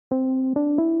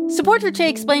Support for Jay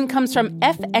Explained comes from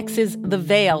FX's The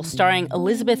Veil, starring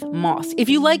Elizabeth Moss. If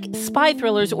you like spy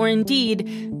thrillers or indeed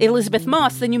Elizabeth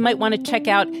Moss, then you might want to check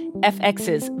out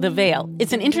FX's The Veil.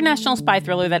 It's an international spy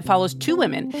thriller that follows two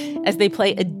women as they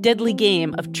play a deadly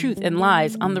game of truth and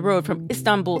lies on the road from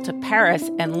Istanbul to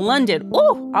Paris and London.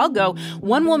 Oh, I'll go.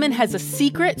 One woman has a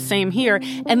secret, same here,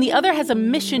 and the other has a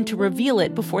mission to reveal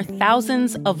it before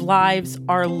thousands of lives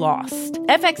are lost.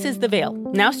 FX's The Veil,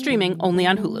 now streaming only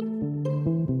on Hulu.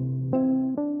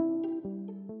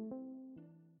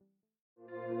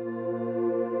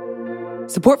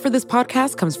 Support for this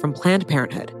podcast comes from Planned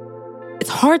Parenthood. It's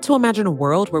hard to imagine a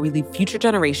world where we leave future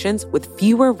generations with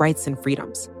fewer rights and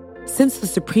freedoms. Since the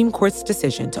Supreme Court's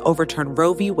decision to overturn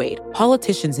Roe v. Wade,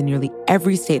 politicians in nearly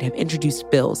every state have introduced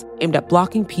bills aimed at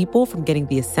blocking people from getting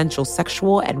the essential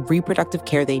sexual and reproductive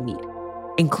care they need,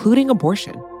 including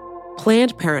abortion.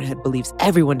 Planned Parenthood believes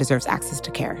everyone deserves access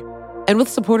to care. And with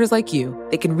supporters like you,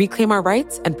 they can reclaim our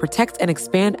rights and protect and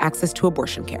expand access to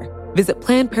abortion care. Visit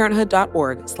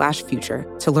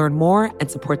PlannedParenthood.org/future to learn more and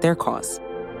support their cause.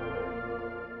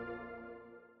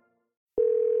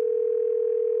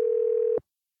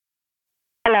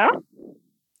 Hello?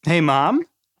 Hey, Mom.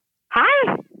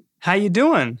 Hi. How you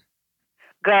doing?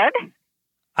 Good.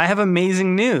 I have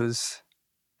amazing news.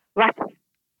 What?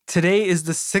 Today is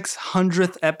the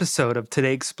 600th episode of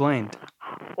Today Explained.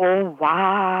 Oh,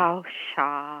 wow,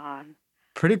 Sean.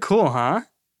 Pretty cool, huh?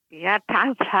 Yeah,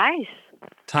 time flies.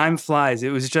 Time flies.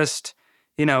 It was just,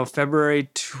 February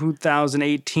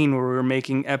 2018 where we were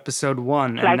making episode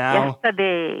 1. Like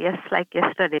yesterday. Yes, like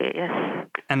yesterday, yes.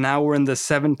 And now we're in the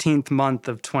 17th month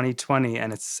of 2020,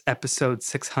 and it's episode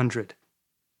 600.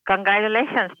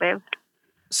 Congratulations, babe.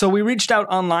 So we reached out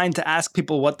online to ask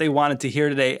people what they wanted to hear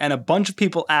today, and a bunch of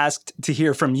people asked to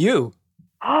hear from you.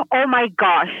 Oh my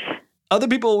gosh. Other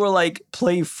people were like,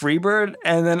 play Freebird,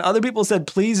 and then other people said,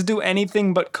 please do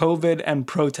anything but COVID and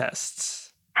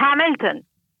protests. Hamilton.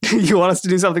 You want us to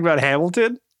do something about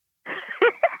Hamilton?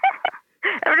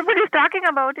 Everybody's talking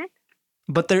about it.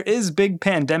 But there is big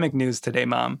pandemic news today,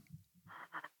 Mom.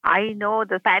 I know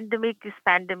the pandemic is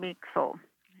pandemic, so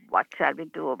what shall we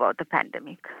do about the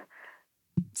pandemic?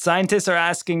 Scientists are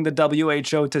asking the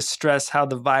WHO to stress how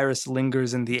the virus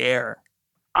lingers in the air.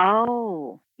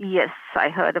 Oh, yes, I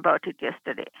heard about it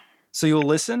yesterday. So you'll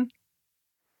listen?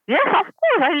 Yes, of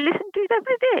course. I listen to it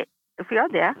every day, if you're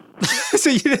there. So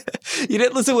you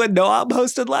didn't listen to what Noam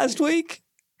posted last week?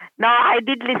 No, I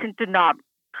did listen to Noam.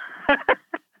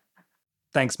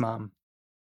 Thanks, Mom.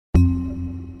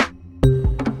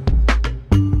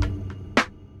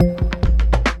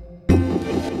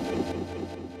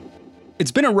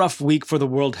 It's been a rough week for the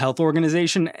World Health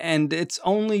Organization, and it's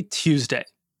only Tuesday.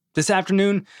 This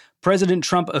afternoon, President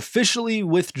Trump officially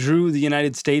withdrew the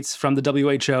United States from the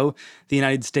WHO. The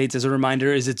United States, as a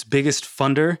reminder, is its biggest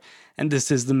funder, and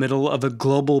this is the middle of a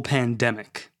global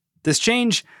pandemic. This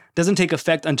change doesn't take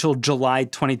effect until July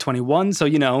 2021, so,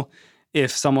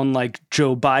 if someone like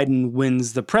Joe Biden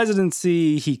wins the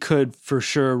presidency, he could for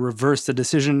sure reverse the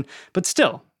decision, but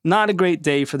still, not a great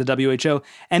day for the WHO.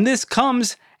 And this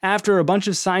comes after a bunch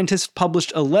of scientists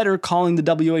published a letter calling the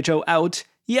WHO out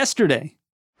yesterday.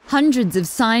 Hundreds of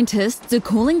scientists are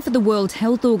calling for the World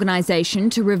Health Organization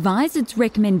to revise its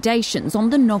recommendations on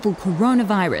the novel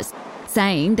coronavirus,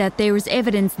 saying that there is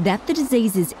evidence that the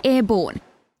disease is airborne.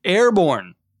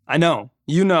 Airborne. I know,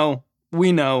 we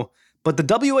know, but the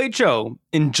WHO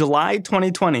in July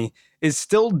 2020 is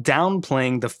still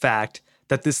downplaying the fact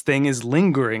that this thing is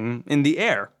lingering in the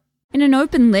air. In an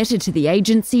open letter to the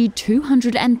agency,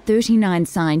 239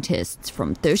 scientists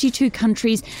from 32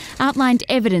 countries outlined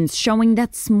evidence showing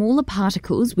that smaller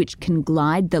particles, which can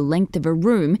glide the length of a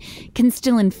room, can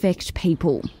still infect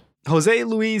people.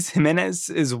 Jose-Luis Jimenez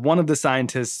is one of the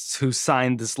scientists who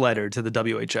signed this letter to the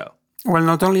WHO. Well,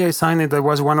 not only I signed it, I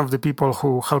was one of the people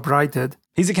who helped write it.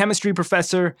 He's a chemistry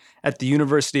professor at the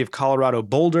University of Colorado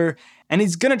Boulder, and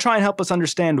he's going to try and help us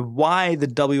understand why the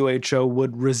WHO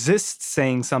would resist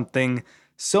saying something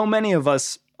so many of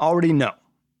us already know.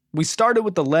 We started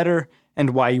with the letter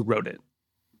and why he wrote it.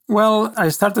 Well, I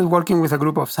started working with a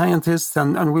group of scientists,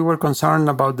 and we were concerned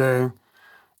about the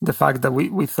fact that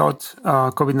we thought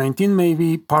COVID-19 may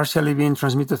be partially being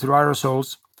transmitted through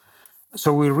aerosols.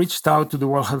 So we reached out to the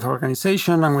World Health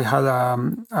Organization, and we had a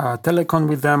telecon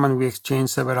with them, and we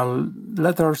exchanged several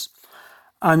letters.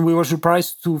 And we were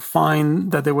surprised to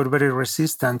find that they were very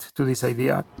resistant to this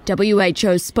idea.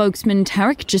 WHO spokesman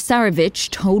Tarik Jasarevic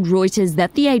told Reuters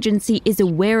that the agency is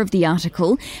aware of the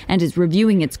article and is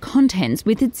reviewing its contents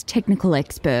with its technical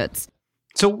experts.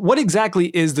 So what exactly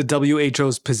is the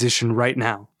WHO's position right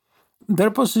now?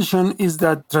 Their position is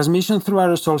that transmission through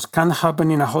aerosols can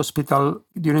happen in a hospital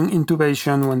during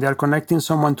intubation when they are connecting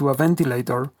someone to a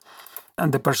ventilator,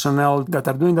 and the personnel that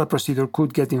are doing that procedure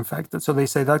could get infected. So they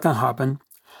say that can happen.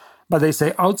 But they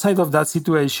say outside of that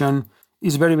situation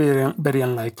is very, very, very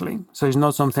unlikely. So it's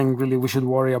not something really we should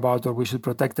worry about or we should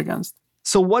protect against.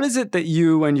 So what is it that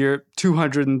you and your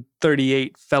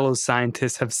 238 fellow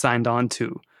scientists have signed on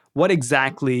to? What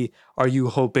exactly are you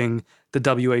hoping the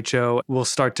WHO will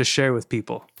start to share with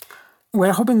people?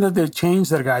 We're hoping that they'll change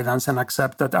their guidance and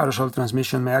accept that aerosol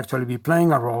transmission may actually be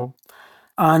playing a role.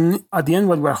 And at the end,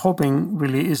 what we're hoping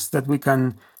really is that we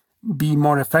can be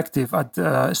more effective at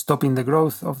stopping the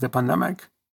growth of the pandemic.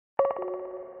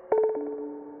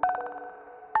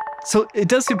 So it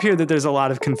does appear that there's a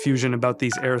lot of confusion about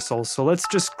these aerosols. So let's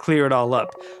just clear it all up.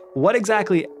 What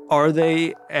exactly are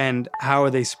they and how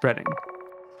are they spreading?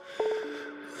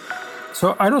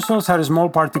 So aerosols are small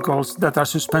particles that are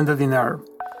suspended in air.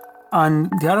 And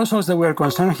the aerosols that we're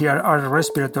concerned here are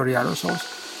respiratory aerosols.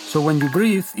 So when you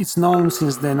breathe, it's known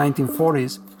since the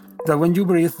 1940s that when you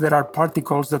breathe, there are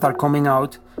particles that are coming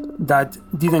out that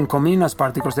didn't come in as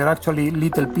particles. They're actually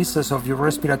little pieces of your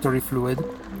respiratory fluid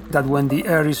that when the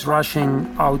air is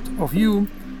rushing out of you,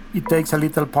 it takes a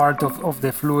little part of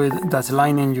the fluid that's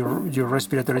lining your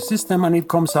respiratory system and it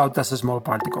comes out as a small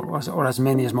particle or as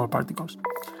many small particles.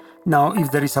 Now,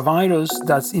 if there is a virus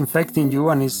that's infecting you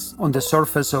and is on the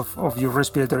surface of your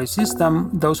respiratory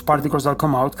system, those particles that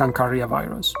come out can carry a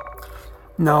virus.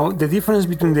 Now, the difference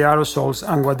between the aerosols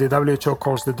and what the WHO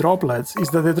calls the droplets is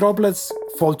that the droplets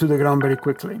fall to the ground very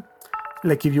quickly,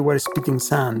 like if you were spitting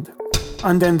sand,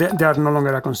 and then they are no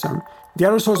longer a concern. The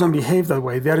aerosols don't behave that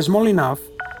way. They are small enough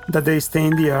that they stay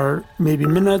in the air maybe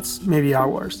minutes, maybe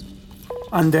hours.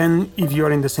 And then if you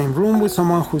are in the same room with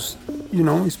someone who's,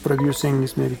 is producing,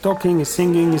 is maybe talking, is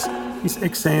singing, is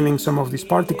exhaling some of these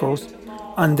particles,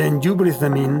 and then you breathe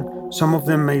them in, some of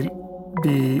them may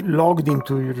be logged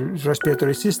into your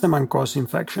respiratory system and cause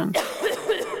infection.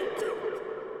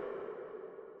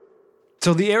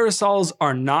 So the aerosols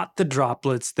are not the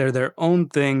droplets. They're their own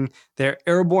thing. They're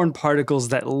airborne particles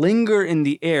that linger in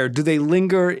the air. Do they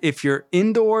linger if you're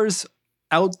indoors,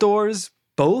 outdoors,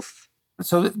 both?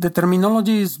 So the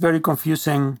terminology is very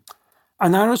confusing.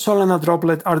 An aerosol and a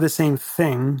droplet are the same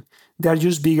thing. They are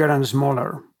just bigger and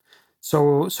smaller.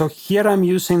 So here I'm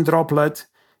using droplet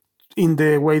in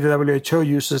the way the WHO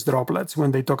uses droplets.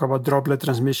 When they talk about droplet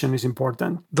transmission is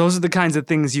important. Those are the kinds of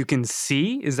things you can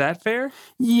see? Is that fair?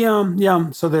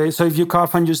 Yeah. So if you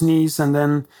cough and you sneeze and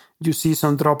then you see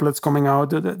some droplets coming out,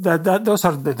 those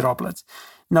are the droplets.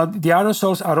 Now, the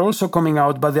aerosols are also coming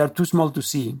out, but they are too small to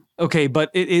see. Okay, but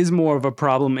it is more of a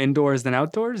problem indoors than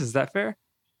outdoors? Is that fair?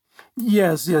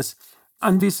 Yes.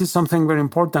 And this is something very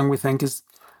important, we think, is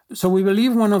so we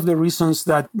believe one of the reasons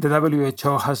that the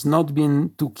WHO has not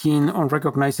been too keen on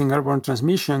recognizing airborne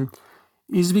transmission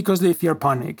is because they fear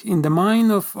panic. In the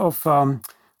mind of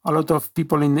a lot of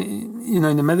people in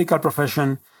the medical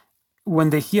profession, when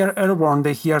they hear airborne,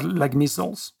 they hear like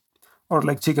measles or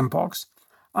like chickenpox.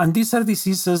 And these are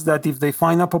diseases that if they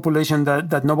find a population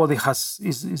that nobody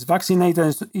is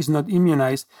vaccinated, is not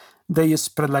immunized, they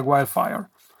spread like wildfire.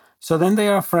 So then they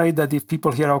are afraid that if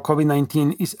people hear,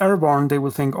 COVID-19 is airborne, they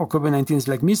will think, COVID-19 is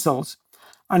like measles.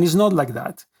 And it's not like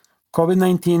that.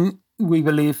 COVID-19, we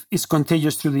believe, is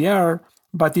contagious through the air,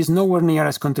 but is nowhere near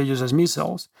as contagious as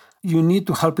measles. You need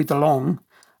to help it along.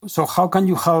 So how can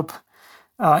you help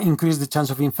increase the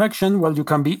chance of infection? Well, you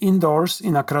can be indoors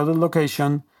in a crowded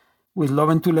location with low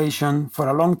ventilation for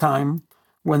a long time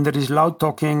when there is loud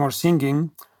talking or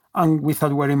singing and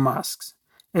without wearing masks.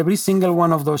 Every single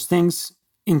one of those things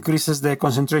increases the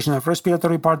concentration of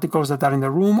respiratory particles that are in the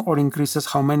room or increases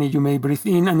how many you may breathe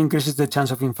in and increases the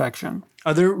chance of infection.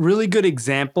 Are there really good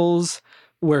examples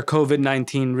where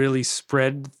COVID-19 really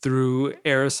spread through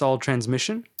aerosol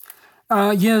transmission?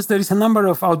 Yes, there is a number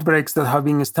of outbreaks that have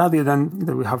been studied and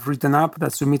that we have written up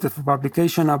that's submitted for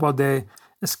publication about the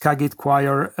Skagit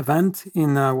Choir event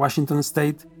in Washington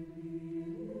State.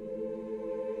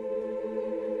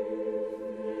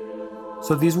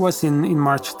 So this was in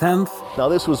March 10th. Now,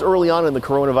 this was early on in the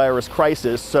coronavirus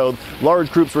crisis, so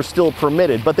large groups were still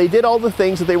permitted, but they did all the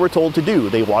things that they were told to do.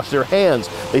 They washed their hands.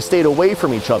 They stayed away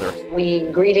from each other. We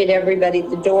greeted everybody at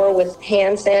the door with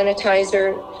hand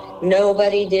sanitizer.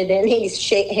 Nobody did any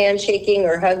handshaking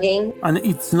or hugging. And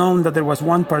it's known that there was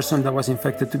one person that was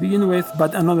infected to begin with,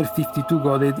 but another 52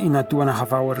 got it in a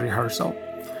 2.5-hour rehearsal.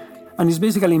 And it's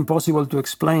basically impossible to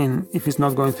explain if it's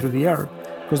not going through the air,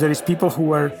 because there is people who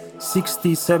were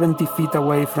 60, 70 feet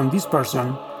away from this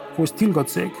person who still got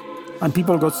sick, and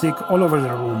people got sick all over the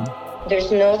room.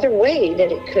 There's no other way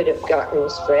that it could have gotten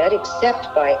spread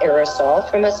except by aerosol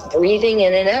from us breathing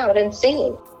in and out and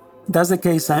singing. That's the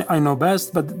case I know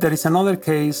best, but there is another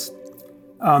case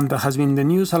that has been in the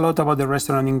news a lot about the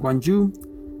restaurant in Gwangju,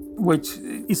 which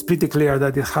is pretty clear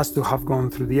that it has to have gone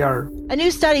through the air. A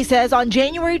new study says on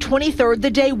January 23rd,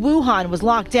 the day Wuhan was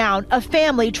locked down, a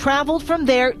family traveled from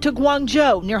there to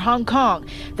Guangzhou near Hong Kong.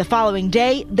 The following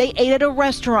day, they ate at a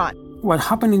restaurant. What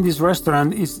happened in this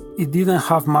restaurant is it didn't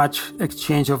have much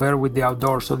exchange of air with the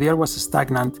outdoors, so the air was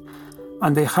stagnant.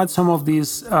 And they had some of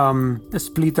these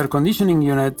split air conditioning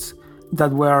units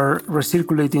that were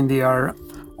recirculating the air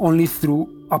only through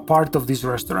a part of this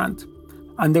restaurant.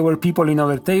 And there were people in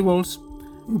other tables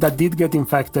that did get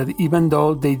infected, even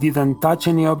though they didn't touch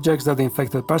any objects that the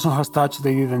infected person has touched.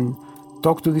 They didn't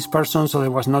talk to this person, so there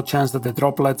was no chance that the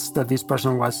droplets that this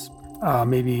person was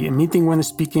maybe emitting when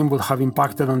speaking would have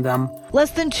impacted on them. Less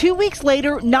than 2 weeks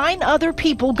later, 9 other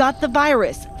people got the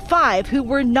virus, 5 who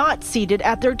were not seated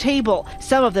at their table.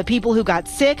 Some of the people who got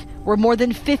sick were more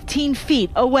than 15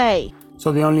 feet away.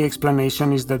 So the only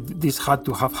explanation is that this had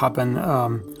to have happened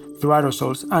through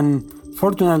aerosols. And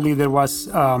fortunately, there was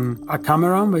a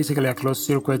camera, basically a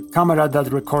closed-circuit camera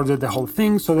that recorded the whole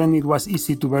thing. So then it was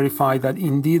easy to verify that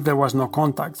indeed there was no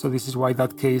contact. So this is why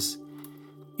that case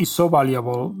is so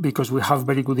valuable, because we have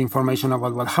very good information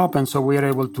about what happened. So we are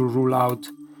able to rule out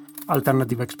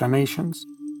alternative explanations.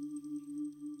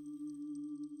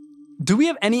 Do we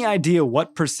have any idea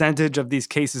what percentage of these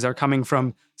cases are coming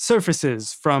from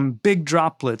surfaces, from big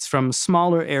droplets, from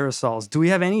smaller aerosols? Do we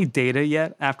have any data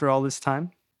yet after all this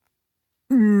time?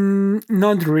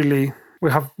 Not really.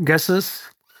 We have guesses,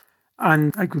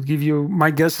 and I could give you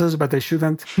my guesses, but I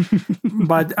shouldn't.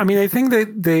 But I mean, I think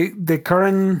that the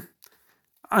current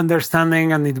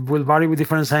understanding, and it will vary with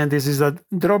different scientists, is that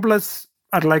droplets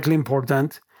are likely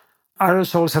important,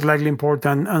 aerosols are likely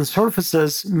important, and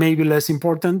surfaces may be less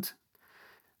important,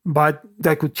 but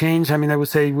that could change. I mean, I would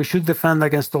say we should defend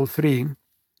against all three.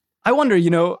 I wonder,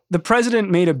 the president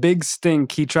made a big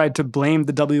stink. He tried to blame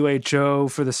the WHO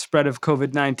for the spread of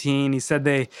COVID-19. He said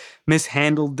they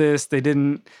mishandled this. They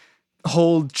didn't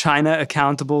hold China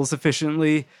accountable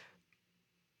sufficiently.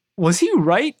 Was he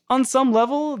right on some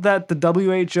level that the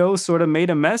WHO sort of made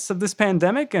a mess of this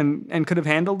pandemic and could have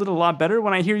handled it a lot better?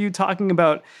 When I hear you talking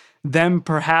about them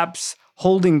perhaps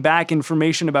holding back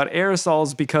information about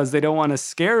aerosols because they don't want to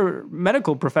scare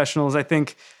medical professionals, I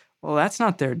think, well, that's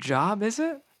not their job, is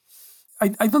it?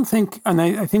 I don't think, and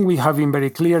I think we have been very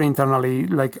clear internally,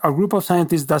 like a group of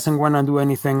scientists doesn't want to do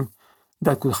anything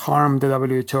that could harm the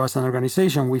WHO as an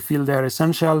organization. We feel they're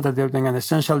essential, that they're doing an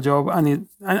essential job, and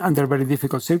under very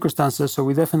difficult circumstances, so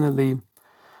we definitely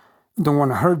don't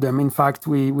want to hurt them. In fact,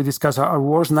 we discussed our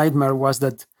worst nightmare was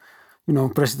that,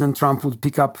 President Trump would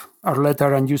pick up our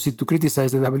letter and use it to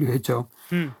criticize the WHO.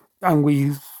 And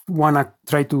we want to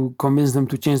try to convince them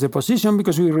to change their position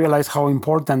because we realize how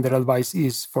important their advice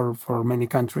is for many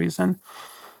countries. And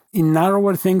in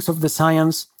narrower things of the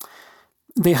science,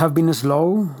 they have been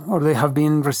slow or they have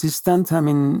been resistant. I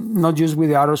mean, not just with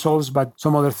the aerosols, but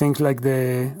some other things like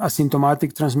the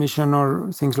asymptomatic transmission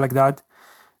or things like that.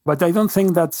 But I don't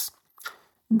think that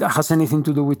has anything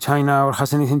to do with China or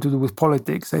has anything to do with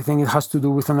politics. I think it has to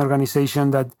do with an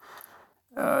organization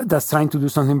that's trying to do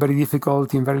something very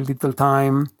difficult in very little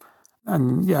time.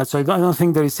 And so I don't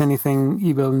think there is anything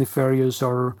evil, nefarious,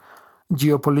 or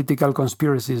geopolitical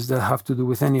conspiracies that have to do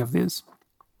with any of this.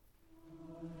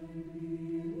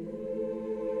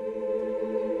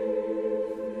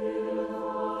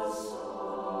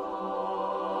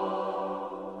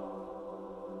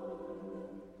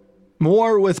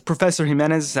 More with Professor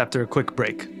Jimenez after a quick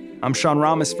break. I'm Sean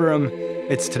Ramos for him.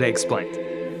 It's Today Explained.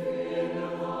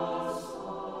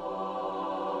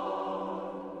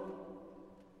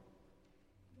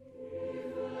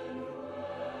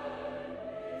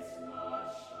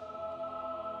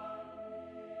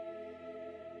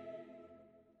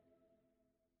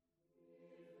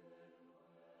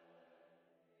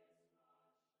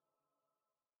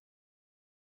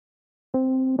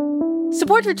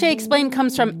 Support for Today Explained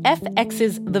comes from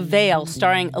FX's The Veil,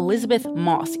 starring Elizabeth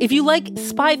Moss. If you like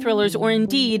spy thrillers or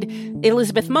indeed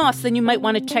Elizabeth Moss, then you might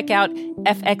want to check out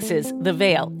FX's The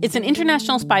Veil. It's an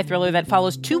international spy thriller that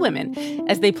follows 2 women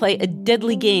as they play a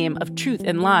deadly game of truth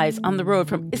and lies on the road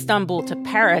from Istanbul to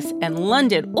Paris and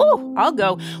London. Oh, I'll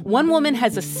go. One woman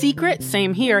has a secret,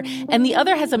 same here, and the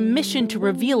other has a mission to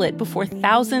reveal it before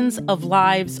thousands of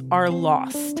lives are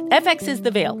lost. FX's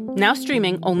The Veil, now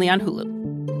streaming only on Hulu.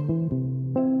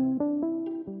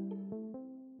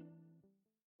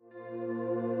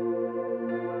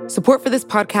 Support for this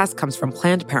podcast comes from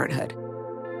Planned Parenthood.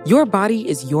 Your body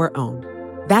is your own.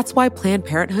 That's why Planned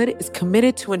Parenthood is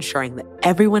committed to ensuring that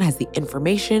everyone has the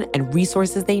information and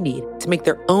resources they need to make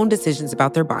their own decisions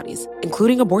about their bodies,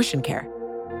 including abortion care.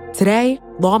 Today,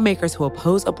 lawmakers who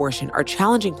oppose abortion are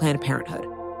challenging Planned Parenthood.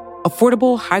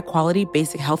 Affordable, high-quality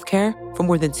basic health care for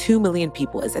more than 2 million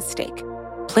people is at stake.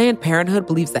 Planned Parenthood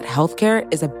believes that health care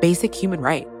is a basic human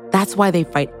right. That's why they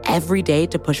fight every day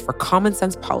to push for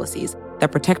common-sense policies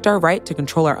that protect our right to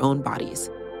control our own bodies.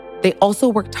 They also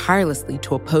work tirelessly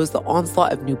to oppose the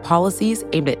onslaught of new policies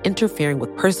aimed at interfering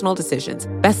with personal decisions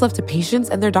best left to patients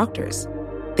and their doctors.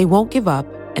 They won't give up,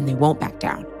 and they won't back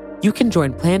down. You can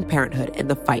join Planned Parenthood in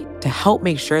the fight to help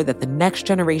make sure that the next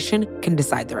generation can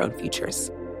decide their own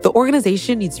futures. The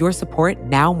organization needs your support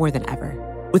now more than ever.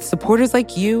 With supporters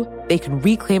like you, they can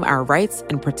reclaim our rights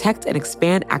and protect and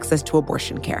expand access to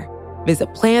abortion care. Visit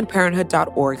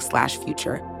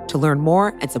PlannedParenthood.org/future to learn more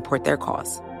and support their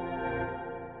cause.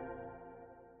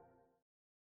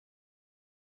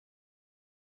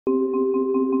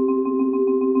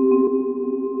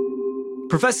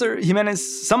 Professor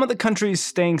Jimenez, some of the country's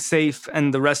staying safe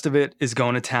and the rest of it is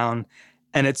going to town.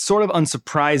 And it's sort of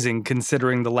unsurprising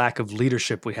considering the lack of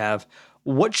leadership we have.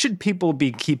 What should people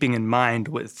be keeping in mind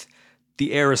with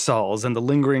the aerosols and the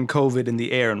lingering COVID in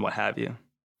the air and what have you?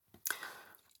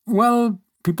 Well,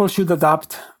 people should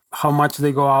adapt how much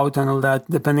they go out and all that,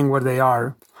 depending where they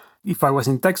are. If I was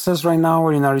in Texas right now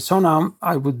or in Arizona,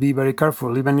 I would be very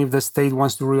careful. Even if the state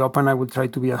wants to reopen, I would try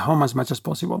to be at home as much as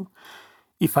possible.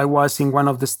 If I was in one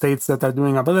of the states that are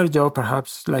doing a better job,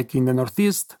 perhaps like in the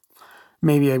Northeast,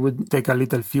 maybe I would take a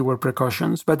little fewer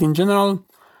precautions. But in general,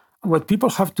 what people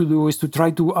have to do is to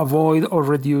try to avoid or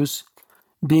reduce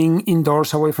being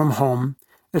indoors away from home,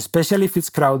 especially if it's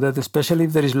crowded, especially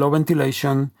if there is low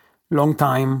ventilation, long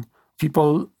time,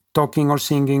 people talking or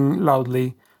singing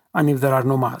loudly, and if there are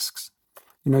no masks.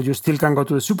 You still can go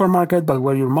to the supermarket, but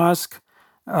wear your mask,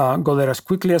 go there as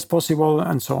quickly as possible,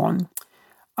 and so on.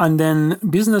 And then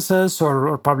businesses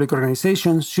or public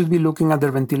organizations should be looking at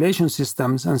their ventilation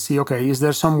systems and see, okay, is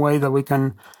there some way that we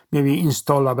can maybe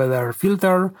install a better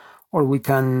filter, or we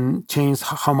can change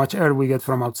how much air we get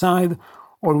from outside,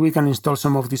 or we can install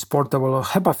some of these portable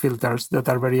HEPA filters that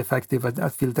are very effective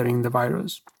at filtering the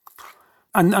virus.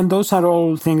 And those are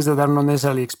all things that are not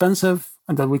necessarily expensive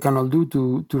and that we can all do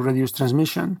to reduce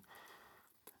transmission.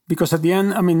 Because at the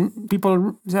end,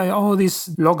 people say, oh, these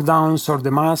lockdowns or the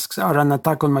masks are an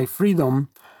attack on my freedom.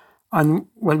 And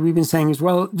what we've been saying is,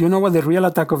 well, you know what the real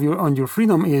attack on your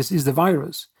freedom is the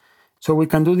virus. So we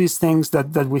can do these things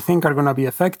that we think are going to be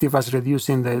effective as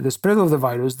reducing the spread of the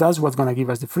virus. That's what's going to give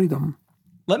us the freedom.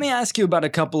 Let me ask you about a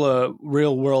couple of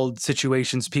real-world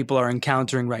situations people are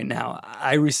encountering right now.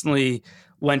 I recently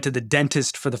went to the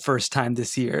dentist for the first time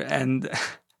this year, and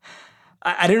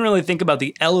I didn't really think about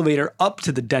the elevator up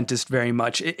to the dentist very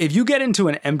much. If you get into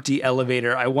an empty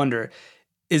elevator, I wonder,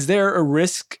 is there a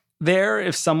risk there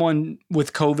if someone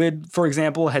with COVID, for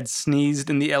example, had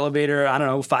sneezed in the elevator,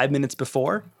 5 minutes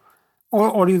before?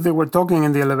 Or if they were talking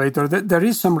in the elevator, there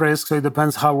is some risk, so it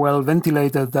depends how well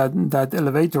ventilated that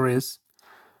elevator is.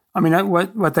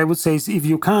 What I would say is if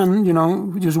you can,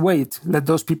 just wait. Let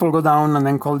those people go down and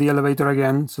then call the elevator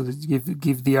again so that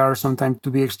give the air some time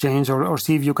to be exchanged or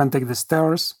see if you can take the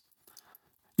stairs.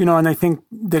 And I think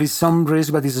there is some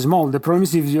risk, but it's small. The problem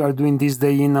is if you are doing this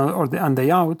day in and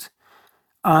day out,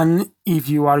 and if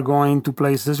you are going to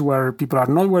places where people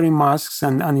are not wearing masks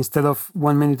and instead of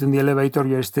 1 minute in the elevator,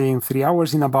 you're staying 3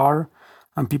 hours in a bar,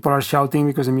 and people are shouting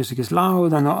because the music is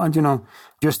loud, and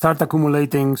you start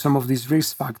accumulating some of these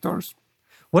risk factors.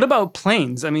 What about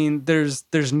planes?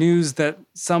 There's news that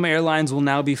some airlines will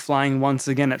now be flying once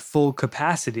again at full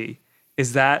capacity.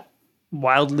 Is that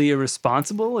wildly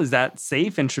irresponsible? Is that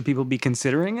safe, and should people be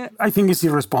considering it? I think it's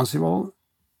irresponsible.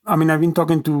 I've been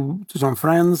talking to some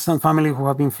friends and family who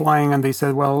have been flying, and they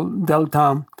said, well,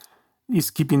 Delta is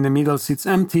keeping the middle seats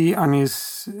empty and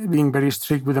is being very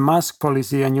strict with the mask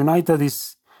policy. And United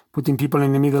is putting people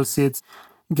in the middle seats.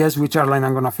 Guess which airline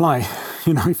I'm going to fly,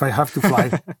 if I have to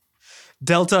fly.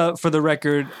 Delta, for the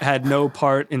record, had no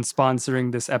part in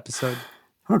sponsoring this episode.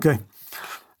 Okay.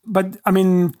 But,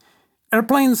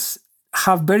 airplanes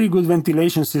have very good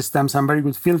ventilation systems and very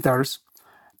good filters.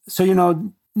 So,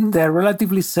 they're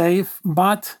relatively safe,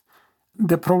 but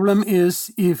the problem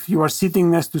is if you are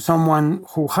sitting next to someone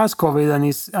who has COVID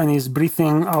and is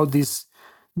breathing out these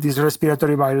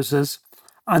respiratory viruses,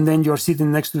 and then you're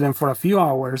sitting next to them for a few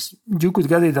hours, you could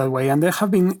get it that way. And there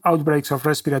have been outbreaks of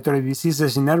respiratory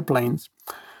diseases in airplanes.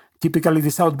 Typically,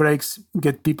 these outbreaks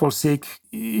get people sick.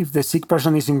 If the sick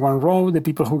person is in one row, the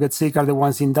people who get sick are the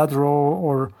ones in that row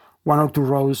or one or two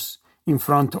rows in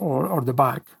front or the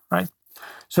back, right?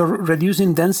 So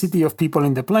reducing density of people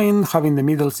in the plane, having the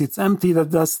middle seats empty,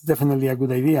 that's definitely a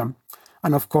good idea.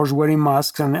 And of course, wearing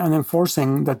masks and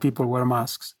enforcing that people wear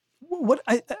masks. What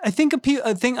I think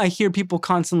a thing I hear people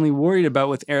constantly worried about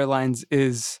with airlines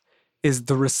is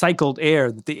the recycled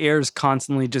air, that the air is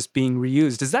constantly just being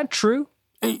reused. Is that true?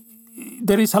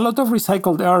 There is a lot of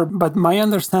recycled air, but my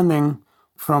understanding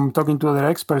from talking to other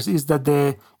experts is that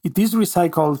it is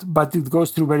recycled, but it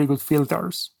goes through very good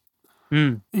filters.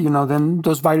 Then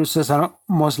those viruses are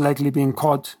most likely being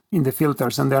caught in the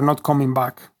filters and they're not coming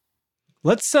back.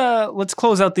 Let's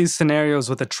close out these scenarios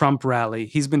with a Trump rally.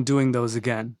 He's been doing those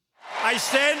again. I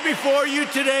stand before you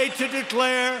today to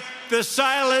declare the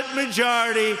silent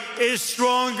majority is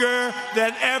stronger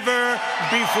than ever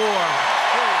before.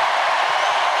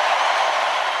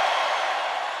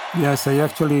 Yes, I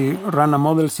actually ran a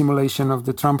model simulation of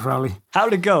the Trump rally.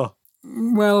 How'd it go?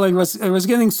 Well, I was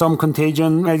getting some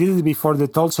contagion. I did it before the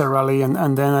Tulsa rally, and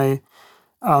then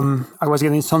I was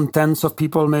getting some tens of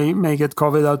people may get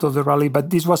COVID out of the rally, but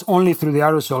this was only through the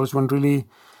aerosols when really,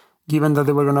 given that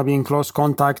they were going to be in close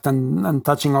contact and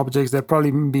touching objects, there'd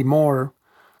probably be more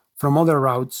from other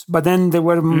routes. But then there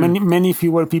were many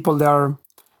fewer people there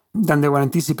than they were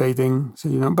anticipating.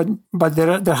 So, but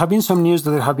there have been some news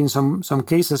that there have been some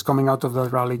cases coming out of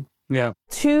that rally. Yeah.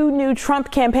 2 new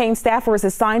Trump campaign staffers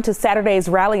assigned to Saturday's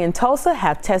rally in Tulsa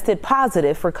have tested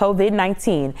positive for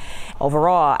COVID-19.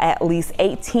 Overall, at least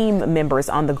 8 team members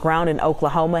on the ground in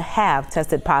Oklahoma have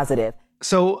tested positive.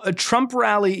 So a Trump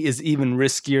rally is even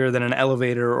riskier than an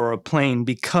elevator or a plane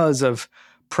because of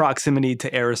proximity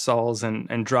to aerosols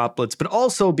and droplets, but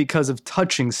also because of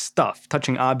touching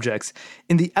objects.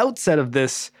 In the outset of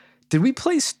this, did we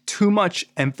place too much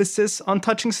emphasis on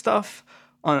touching stuff?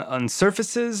 On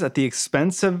surfaces at the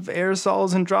expense of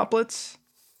aerosols and droplets?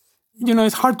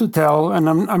 It's hard to tell, and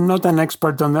I'm not an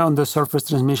expert on the surface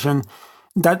transmission.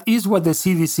 That is what the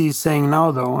CDC is saying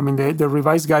now, though. I mean, the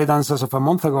revised guidance as of a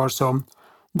month ago or so,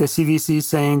 the CDC is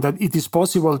saying that it is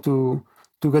possible to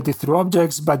get it through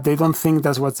objects, but they don't think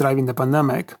that's what's driving the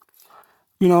pandemic.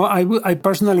 I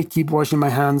personally keep washing my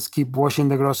hands, keep washing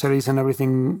the groceries and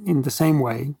everything in the same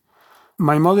way.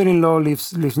 My mother-in-law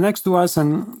lives next to us,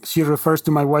 and she refers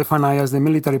to my wife and I as the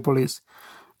military police,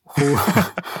 who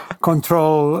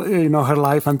control her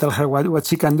life and tell her what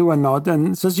she can do and not.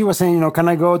 And so she was saying, can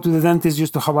I go to the dentist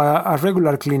just to have a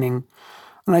regular cleaning?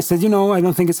 And I said, I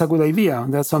don't think it's a good idea.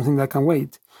 That's something that can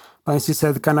wait. And she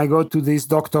said, can I go to this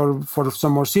doctor for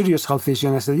some more serious health issue?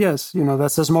 And I said, yes,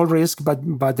 that's a small risk,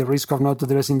 but the risk of not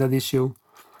addressing that issue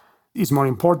is more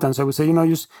important. So I would say,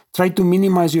 just try to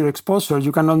minimize your exposure.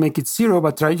 You cannot make it zero,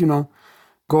 but try,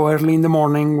 go early in the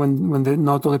morning when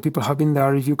not all the people have been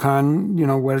there. If you can,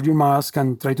 wear your mask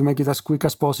and try to make it as quick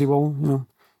as possible.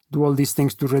 Do all these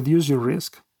things to reduce your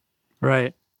risk.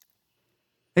 Right.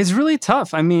 It's really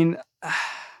tough. I mean,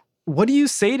 what do you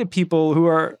say to people who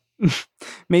are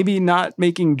maybe not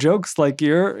making jokes like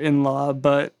your in-law,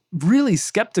 but really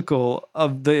skeptical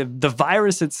of the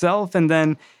virus itself and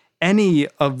then any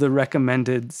of the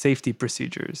recommended safety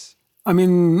procedures? I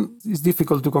mean, it's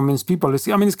difficult to convince people. It's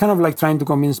kind of like trying to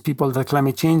convince people that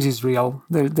climate change is real.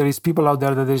 There is people out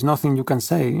there that there's nothing you can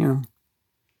say.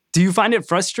 Do you find it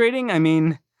frustrating? I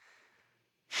mean,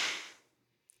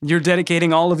 you're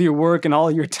dedicating all of your work and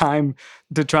all your time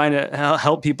to trying to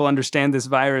help people understand this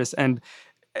virus. And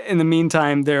in the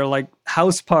meantime, there are like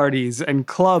house parties and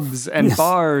clubs and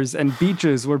bars and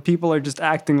beaches where people are just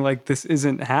acting like this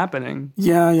isn't happening.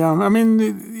 Yeah. I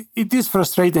mean, it is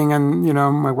frustrating. And,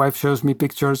 my wife shows me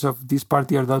pictures of this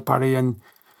party or that party and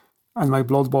my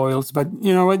blood boils. But,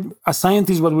 as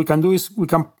scientists, what we can do is we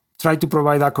can try to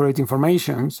provide accurate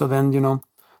information. So then,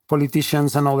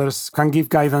 politicians and others can give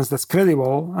guidance that's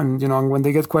credible. And, when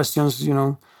they get questions,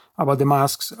 about the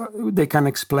masks, they can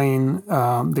explain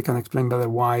better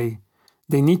why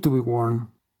they need to be worn.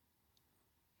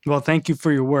 Well, thank you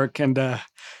for your work, and I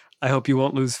hope you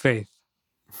won't lose faith.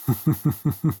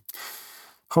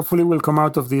 Hopefully we'll come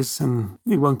out of this and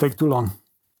it won't take too long.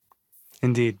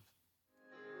 Indeed.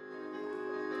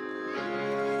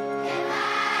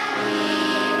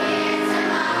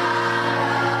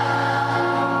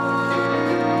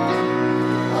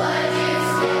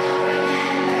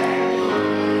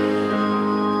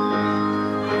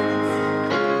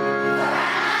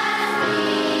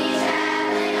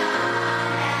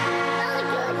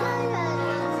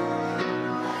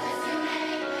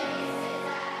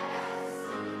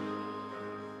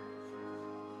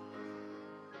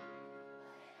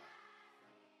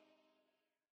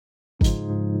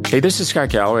 Hey, this is Scott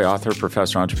Galloway, author,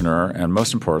 professor, entrepreneur, and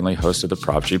most importantly, host of the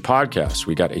Prop G podcast.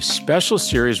 We got a special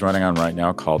series running on right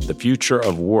now called The Future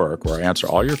of Work, where I answer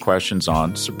all your questions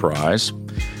on, surprise,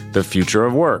 the future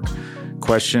of work.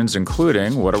 Questions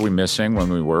including, what are we missing when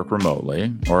we work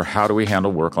remotely? Or how do we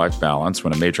handle work-life balance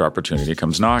when a major opportunity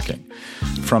comes knocking?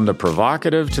 From the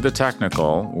provocative to the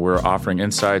technical, we're offering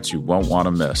insights you won't want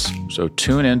to miss. So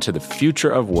tune in to The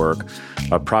Future of Work,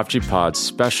 a Prop G Pod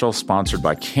special sponsored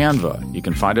by Canva. You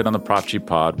can find it on the Prop G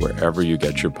Pod wherever you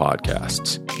get your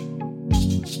podcasts.